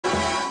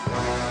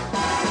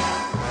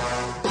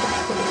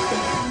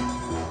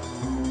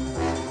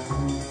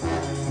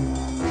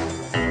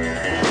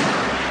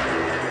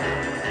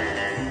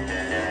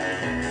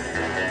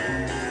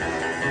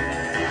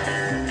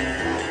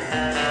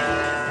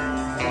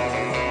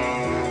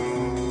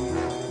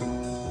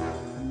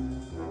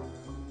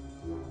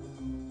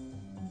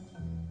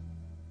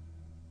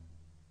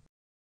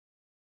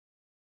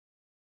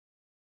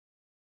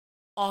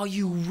Are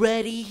you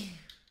ready?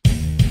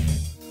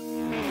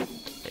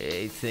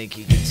 Hey, think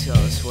you can tell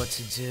us what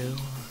to do?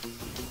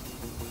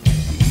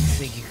 You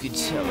think you can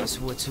tell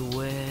us what to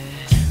wear?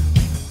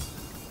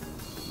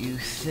 You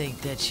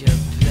think that you're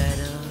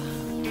better?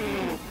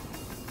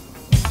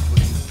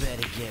 Well, you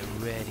better get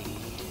ready.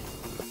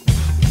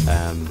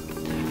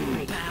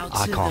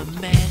 I can't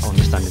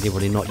understand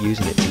anybody not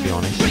using it, to be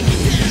honest.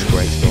 It's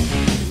great stuff.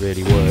 It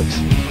really works.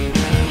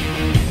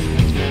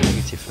 It's more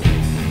negative for me.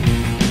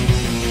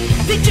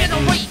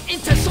 Degenerate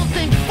into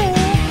something fool.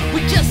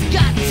 We just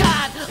got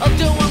tired of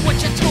doing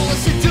what you told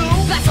us to do.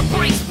 That's a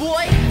brace,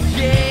 boy.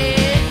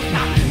 Yeah.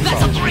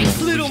 That's a brace,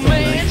 little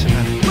man.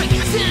 Break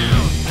it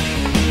down.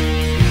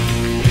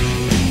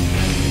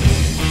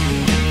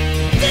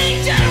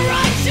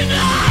 Degeneration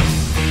up.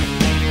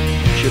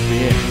 Should be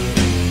it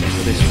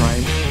for this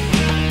frame.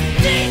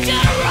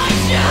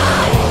 Degeneration.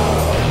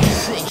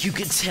 Think you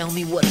can tell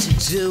me what to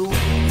do?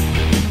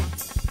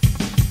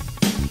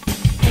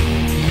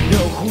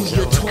 Know who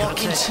you're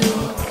talking to?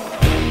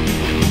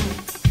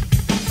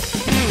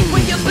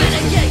 Well, you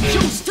better get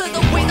used to the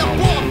way the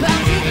ball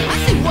bounces. I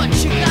see what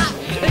you got,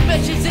 it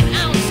measures in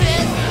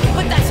ounces.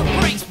 But that's a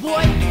brace,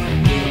 boy.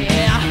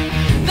 Yeah,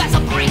 that's a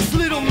brace,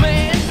 little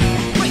man.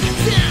 Break it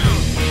down.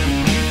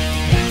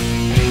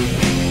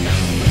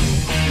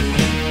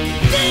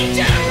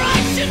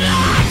 Degeneration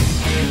up.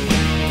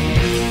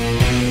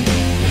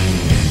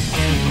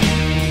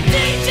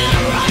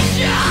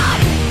 Degeneration.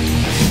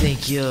 Think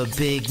you're a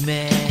big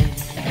man?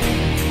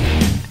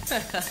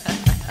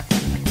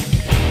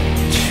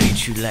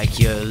 Treat you like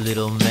you're a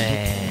little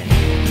man.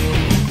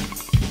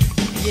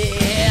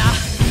 Yeah.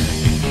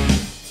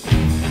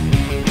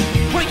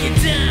 Break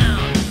it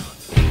down.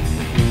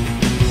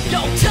 Yo,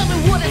 tell me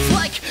what it's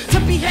like to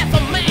be half a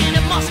man.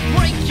 It must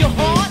break your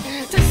heart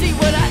to see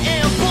what I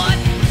am, but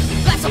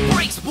that's a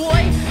brace,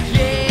 boy.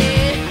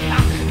 Yeah,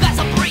 that's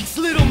a brace,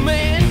 little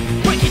man.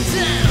 Break it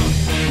down.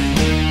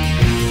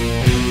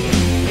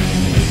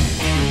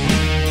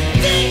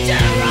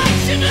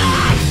 Degeneration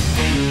up.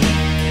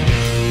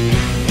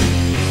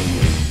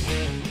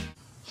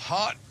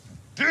 Hot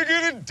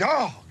diggity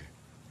dog!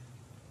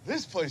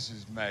 This place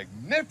is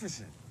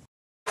magnificent.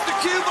 The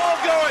cue ball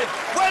going!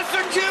 Where's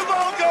the cue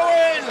ball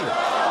going?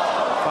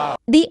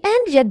 The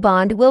Judd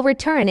Bond will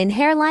return in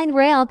Hairline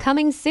Rail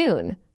coming soon.